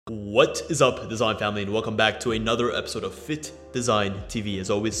What is up, design family, and welcome back to another episode of Fit Design TV.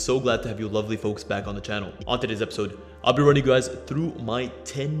 As always, so glad to have you lovely folks back on the channel. On today's episode, I'll be running you guys through my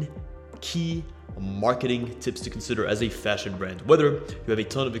 10 key marketing tips to consider as a fashion brand. Whether you have a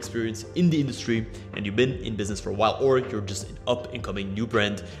ton of experience in the industry and you've been in business for a while, or you're just an up-and-coming new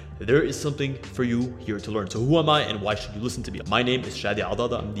brand, there is something for you here to learn. So who am I and why should you listen to me? My name is Shadi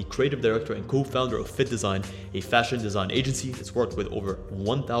Adada. I'm the creative director and co-founder of Fit Design, a fashion design agency that's worked with over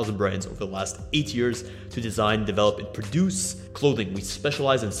 1,000 brands over the last 8 years to design, develop, and produce clothing. We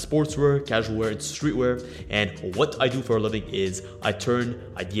specialize in sportswear, casual wear, and streetwear. And what I do for a living is I turn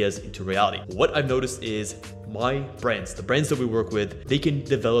ideas into reality. What I've noticed is my brands, the brands that we work with, they can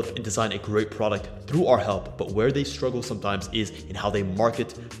develop and design a great product through our help, but where they struggle sometimes is in how they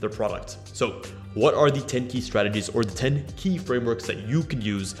market their product. So what are the 10 key strategies or the 10 key frameworks that you can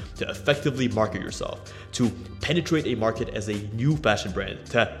use to effectively market yourself, to penetrate a market as a new fashion brand,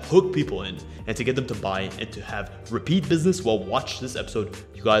 to hook people in and to get them to buy and to have repeat business? Well, watch this episode.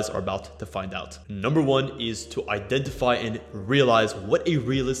 You guys are about to find out. Number one is to identify and realize what a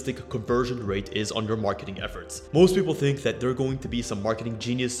realistic conversion rate is on your marketing efforts. Most people think that they're going to be some marketing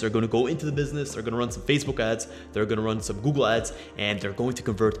genius. They're going to go into the business. They're going to run some Facebook ads. They're going to run some Google ads, and they're going to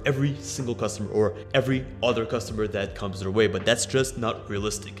convert every single customer or every other customer that comes their way. But that's just not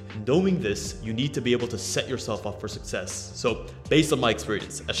realistic. Knowing this, you need to be able to set yourself up for success. So based on my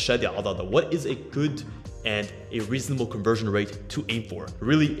experience as Shadi Adada, what is a good and a reasonable conversion rate to aim for?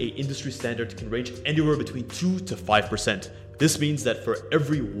 Really, a industry standard can range anywhere between 2 to 5%. This means that for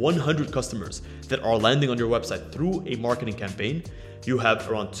every 100 customers that are landing on your website through a marketing campaign, you have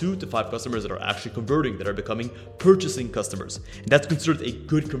around 2 to 5 customers that are actually converting, that are becoming purchasing customers. And that's considered a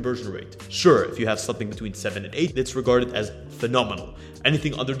good conversion rate. Sure, if you have something between 7 and 8, it's regarded as phenomenal.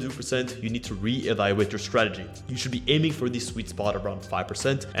 Anything under 2%, you need to reevaluate your strategy. You should be aiming for the sweet spot around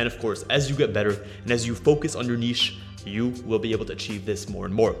 5%. And of course, as you get better and as you focus on your niche, you will be able to achieve this more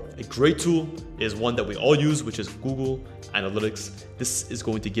and more. A great tool is one that we all use, which is Google Analytics. This is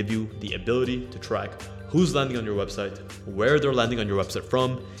going to give you the ability to track who's landing on your website, where they're landing on your website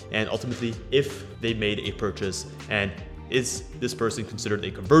from, and ultimately if they made a purchase, and is this person considered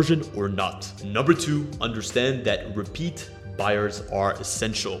a conversion or not. Number two, understand that repeat buyers are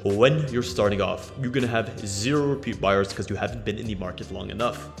essential. When you're starting off, you're gonna have 0 repeat buyers because you haven't been in the market long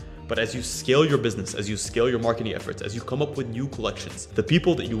enough. But as you scale your business, as you scale your marketing efforts, as you come up with new collections, the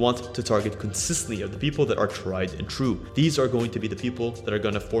people that you want to target consistently are the people that are tried and true. These are going to be the people that are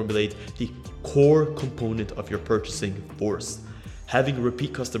going to formulate the core component of your purchasing force. Having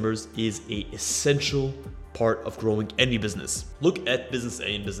repeat customers is an essential part of growing any business. Look at business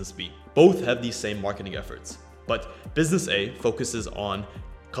A and business B. Both have these same marketing efforts, but business A focuses on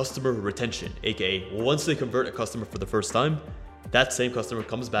customer retention, aka once they convert a customer for the first time, that same customer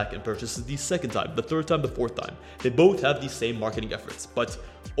comes back and purchases the second time, the third time, the fourth time. They both have these same marketing efforts, but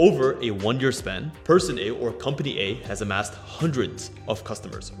over a 1-year span, person A or company A has amassed hundreds of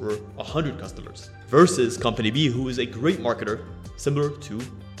customers or 100 customers versus company B, who is a great marketer, similar to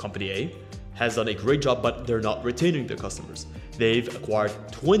company A, has done a great job, but they're not retaining their customers. They've acquired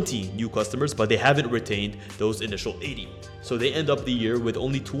 20 new customers, but they haven't retained those initial 80. So they end up the year with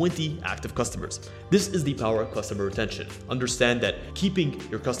only 20 active customers. This is the power of customer retention. Understand that keeping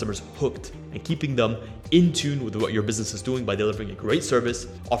your customers hooked and keeping them in tune with what your business is doing by delivering a great service,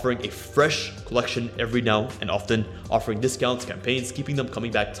 offering a fresh collection every now and often, offering discounts, campaigns, keeping them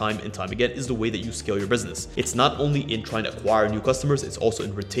coming back time and time again is the way that you scale your business. It's not only in trying to acquire new customers, it's also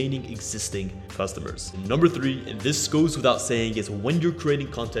in retaining existing customers. Number 3, and this goes without saying, is when you're creating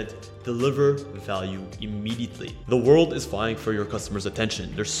content, deliver value immediately. The world is vying for your customers'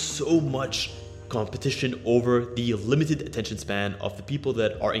 attention. There's so much competition over the limited attention span of the people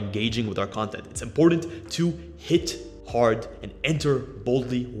that are engaging with our content. It's important to hit hard and enter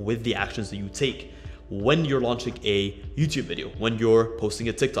boldly with the actions that you take. When you're launching a YouTube video, when you're posting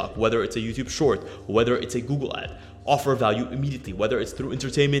a TikTok, whether it's a YouTube short, whether it's a Google ad, offer value immediately, whether it's through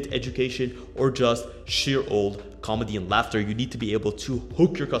entertainment, education, or just sheer old comedy and laughter. You need to be able to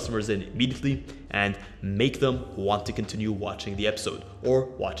hook your customers in immediately and make them want to continue watching the episode or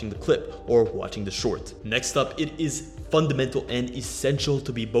watching the clip or watching the short. Next up, it is fundamental and essential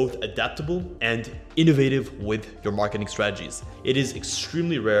to be both adaptable and innovative with your marketing strategies. It is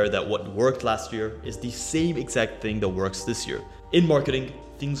extremely rare that what worked last year is the same exact thing that works this year. In marketing,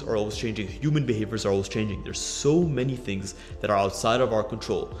 things are always changing. Human behaviors are always changing. There's so many things that are outside of our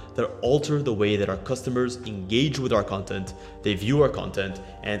control that alter the way that our customers engage with our content, they view our content,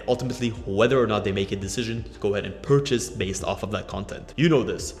 and ultimately whether or not they make a decision to go ahead and purchase based off of that content. You know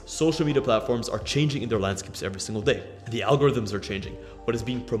this, social media platforms are changing in their landscapes every single day. The algorithms are changing. What is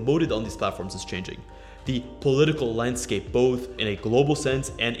being promoted on these platforms is changing. The political landscape, both in a global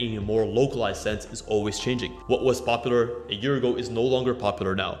sense and in a more localized sense, is always changing. What was popular a year ago is no longer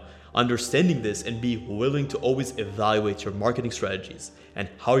popular now. Understanding this and be willing to always evaluate your marketing strategies and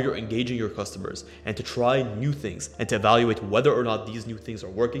how you're engaging your customers and to try new things and to evaluate whether or not these new things are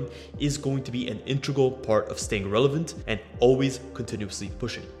working is going to be an integral part of staying relevant and always continuously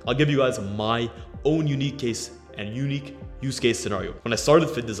pushing. I'll give you guys my own unique case and unique use case scenario. When I started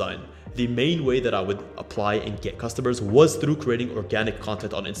Fit Design, the main way that I would apply and get customers was through creating organic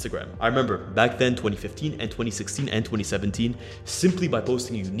content on Instagram. I remember back then, 2015 and 2016 and 2017, simply by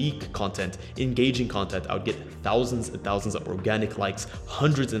posting unique content, engaging content, I would get thousands and thousands of organic likes,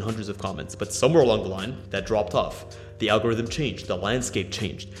 hundreds and hundreds of comments. But somewhere along the line, that dropped off. The algorithm changed, the landscape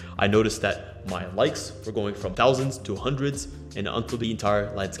changed. I noticed that my likes were going from thousands to hundreds, and until the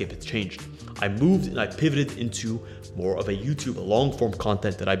entire landscape had changed. I moved and I pivoted into more of a YouTube long form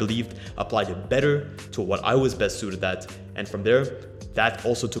content that I believed applied better to what I was best suited at. And from there, that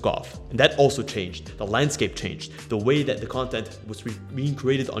also took off. And that also changed. The landscape changed. The way that the content was being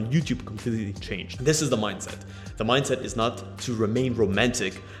created on YouTube completely changed. This is the mindset. The mindset is not to remain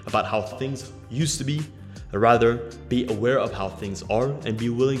romantic about how things used to be, rather be aware of how things are and be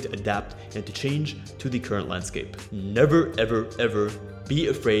willing to adapt and to change to the current landscape. Never, ever, ever be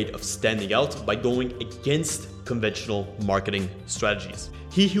afraid of standing out by going against conventional marketing strategies.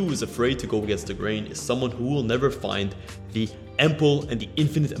 He who is afraid to go against the grain is someone who will never find the ample and the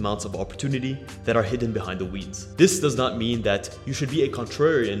infinite amounts of opportunity that are hidden behind the weeds. This does not mean that you should be a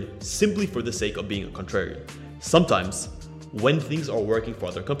contrarian simply for the sake of being a contrarian. Sometimes, when things are working for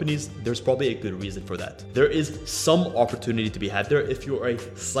other companies, there's probably a good reason for that. There is some opportunity to be had there if you're a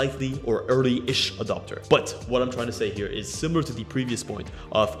slightly or early-ish adopter. But what I'm trying to say here is similar to the previous point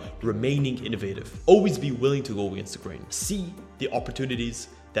of remaining innovative. Always be willing to go against the grain. See the opportunities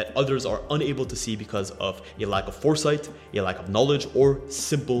that others are unable to see because of a lack of foresight, a lack of knowledge, or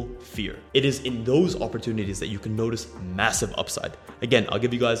simple fear. It is in those opportunities that you can notice massive upside. Again, I'll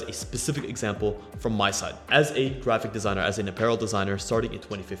give you guys a specific example from my side. As a graphic designer, as an apparel designer starting in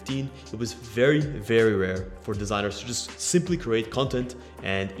 2015, it was very, very rare for designers to just simply create content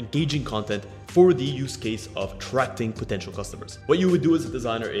and engaging content for the use case of attracting potential customers. What you would do as a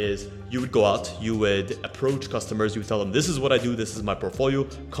designer is you would go out, you would approach customers, you would tell them, this is what I do, this is my portfolio,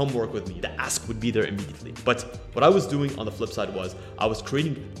 come work with me. The ask would be there immediately. But what I was doing on the flip side was I was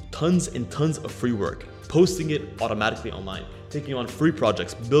creating tons and tons of free work, posting it automatically online, taking on free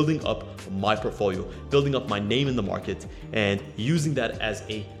projects, building up my portfolio, building up my name in the market, and using that as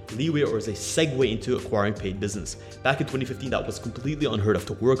a leeway or as a segue into acquiring paid business. Back in 2015, that was completely unheard of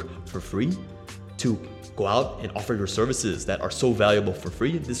to work for free, to go out and offer your services that are so valuable for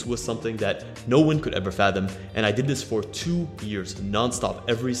free. This was something that no one could ever fathom. And I did this for 2 years, nonstop,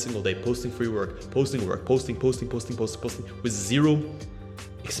 every single day, posting free work, posting with zero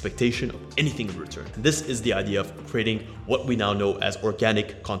expectation of anything in return. This is the idea of creating what we now know as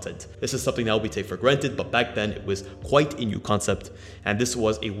organic content. This is something now we take for granted, but back then it was quite a new concept. And this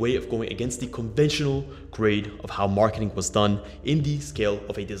was a way of going against the conventional grade of how marketing was done in the scale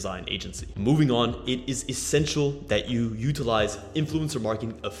of a design agency. Moving on, it is essential that you utilize influencer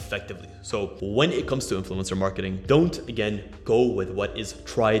marketing effectively. So when it comes to influencer marketing, don't again go with what is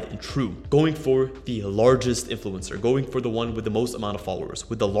tried and true. Going for the largest influencer, going for the one with the most amount of followers,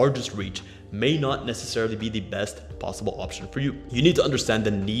 with the largest reach, may not necessarily be the best possible option for you. You need to understand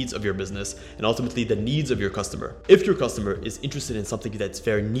the needs of your business and ultimately the needs of your customer. If your customer is interested in something that's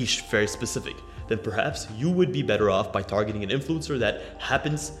very niche, very specific, then perhaps you would be better off by targeting an influencer that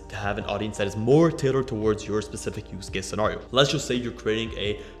happens to have an audience that is more tailored towards your specific use case scenario. Let's just say you're creating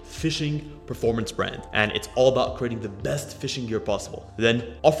a fishing performance brand and it's all about creating the best fishing gear possible.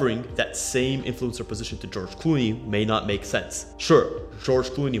 Then offering that same influencer position to George Clooney may not make sense. Sure, George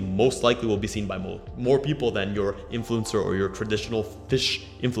Clooney most likely will be seen by more people than your influencer or your traditional fish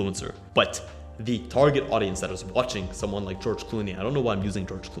influencer. But the target audience that is watching someone like George Clooney, I don't know why I'm using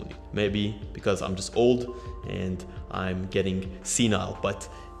George Clooney. Maybe because I'm just old and I'm getting senile, but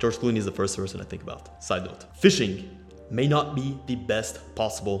George Clooney is the first person I think about. Side note, fishing may not be the best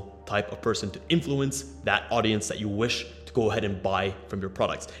possible type of person to influence that audience that you wish to go ahead and buy from your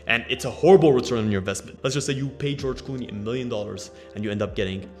products. And it's a horrible return on your investment. Let's just say you pay George Clooney $1 million and you end up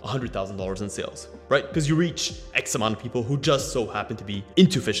getting $100,000 in sales, right? Because you reach X amount of people who just so happen to be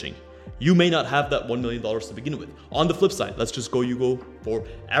into fishing. You may not have that $1 million to begin with. On the flip side, let's just you go for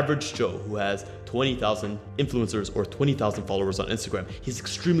average Joe who has 20,000 influencers or 20,000 followers on Instagram. He's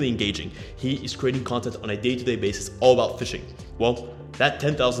extremely engaging. He is creating content on a day-to-day basis all about fishing. Well, that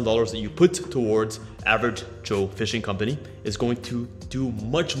 $10,000 that you put towards average Joe fishing company is going to do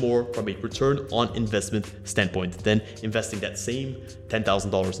much more from a return on investment standpoint than investing that same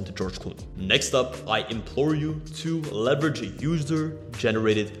 $10,000 into George Clooney. Next up, I implore you to leverage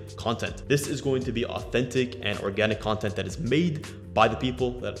user-generated content. This is going to be authentic and organic content that is made by the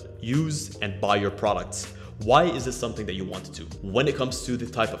people that use and buy your products. Why is this something that you want to do? When it comes to the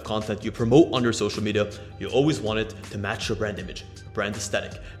type of content you promote on your social media, you always want it to match your brand image, your brand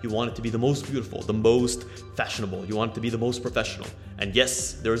aesthetic. You want it to be the most beautiful, the most fashionable. You want it to be the most professional. And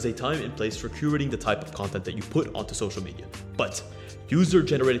yes, there is a time and place for curating the type of content that you put onto social media. But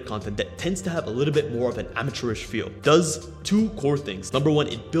user-generated content that tends to have a little bit more of an amateurish feel does two core things. Number one,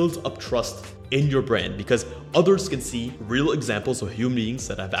 it builds up trust in your brand because others can see real examples of human beings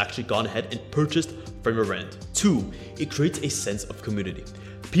that have actually gone ahead and purchased from your brand. Two, it creates a sense of community.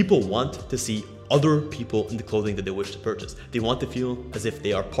 People want to see other people in the clothing that they wish to purchase. They want to feel as if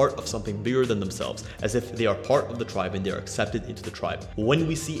they are part of something bigger than themselves, as if they are part of the tribe and they are accepted into the tribe. When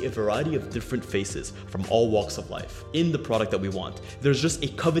we see a variety of different faces from all walks of life in the product that we want, there's just a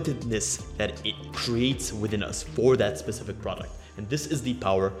covetedness that it creates within us for that specific product. And this is the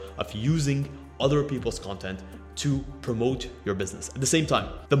power of using other people's content to promote your business. At the same time,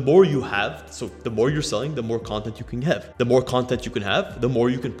 the more you have, so the more you're selling, the more content you can have. The more content you can have, the more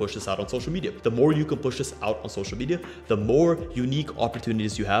you can push this out on social media. The more you can push this out on social media, the more unique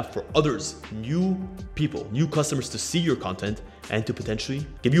opportunities you have for others, new people, new customers to see your content and to potentially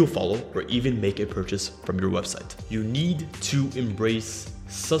give you a follow or even make a purchase from your website. You need to embrace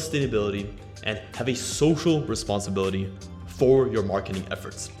sustainability and have a social responsibility for your marketing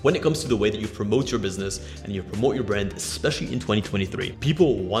efforts. When it comes to the way that you promote your business and you promote your brand, especially in 2023,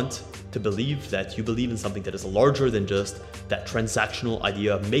 people want to believe that you believe in something that is larger than just that transactional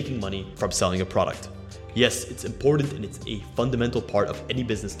idea of making money from selling a product. Yes, it's important and it's a fundamental part of any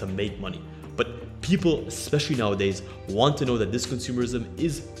business to make money. But people, especially nowadays, want to know that this consumerism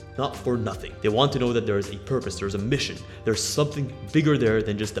is not for nothing. They want to know that there is a purpose, there's a mission, there's something bigger there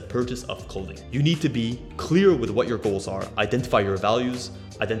than just the purchase of clothing. You need to be clear with what your goals are, identify your values,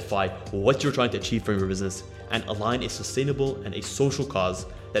 identify what you're trying to achieve from your business, and align a sustainable and a social cause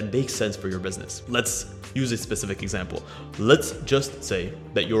that makes sense for your business. Let's use a specific example. Let's just say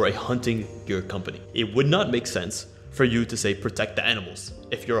that you're a hunting gear company. It would not make sense for you to say protect the animals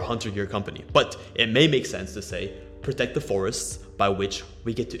if you're a hunter gear company, but it may make sense to say protect the forests by which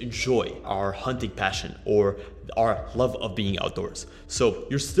we get to enjoy our hunting passion or our love of being outdoors. So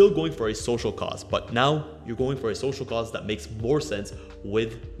you're still going for a social cause, but now you're going for a social cause that makes more sense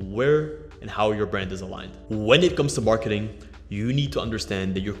with where and how your brand is aligned. When it comes to marketing, you need to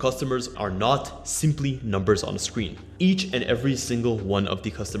understand that your customers are not simply numbers on a screen. Each and every single one of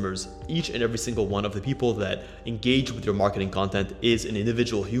the customers, each and every single one of the people that engage with your marketing content is an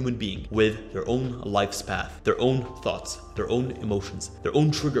individual human being with their own life's path, their own thoughts, their own emotions, their own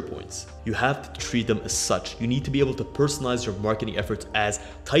trigger points. You have to treat them as such. You need to be able to personalize your marketing efforts as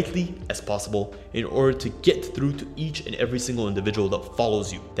tightly as possible in order to get through to each and every single individual that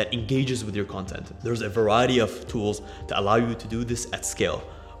follows you, that engages with your content. There's a variety of tools to allow you to do this at scale.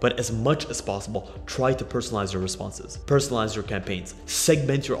 But as much as possible, try to personalize your responses, personalize your campaigns,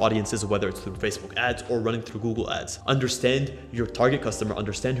 segment your audiences, whether it's through Facebook ads or running through Google ads. Understand your target customer,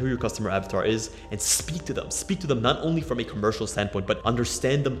 understand who your customer avatar is, and speak to them. Speak to them not only from a commercial standpoint, but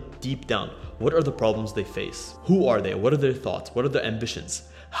understand them deep down. What are the problems they face? Who are they? What are their thoughts? What are their ambitions?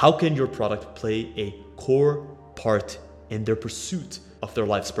 How can your product play a core part in their pursuit of their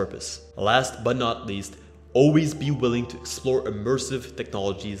life's purpose? Last but not least, always be willing to explore immersive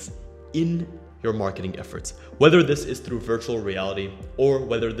technologies in your marketing efforts. Whether this is through virtual reality or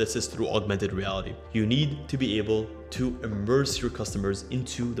whether this is through augmented reality, you need to be able to immerse your customers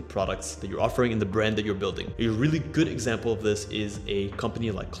into the products that you're offering and the brand that you're building. A really good example of this is a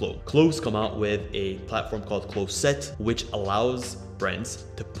company like Clo. Clo's come out with a platform called Clo Set, which allows brands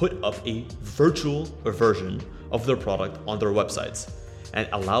to put up a virtual version of their product on their websites. and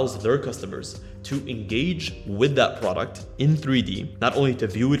allows their customers to engage with that product in 3D, not only to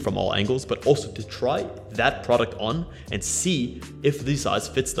view it from all angles, but also to try that product on and see if the size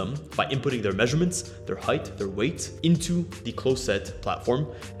fits them by inputting their measurements, their height, their weight into the close set platform.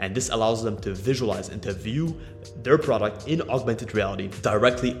 And this allows them to visualize and to view their product in augmented reality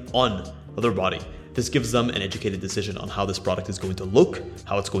directly on their body. This gives them an educated decision on how this product is going to look,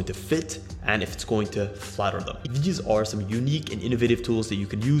 how it's going to fit, and if it's going to flatter them. These are some unique and innovative tools that you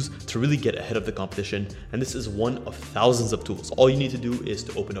can use to really get ahead of the competition. And this is one of thousands of tools. All you need to do is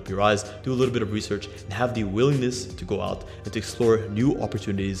to open up your eyes, do a little bit of research, and have the willingness to go out and to explore new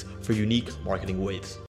opportunities for unique marketing ways.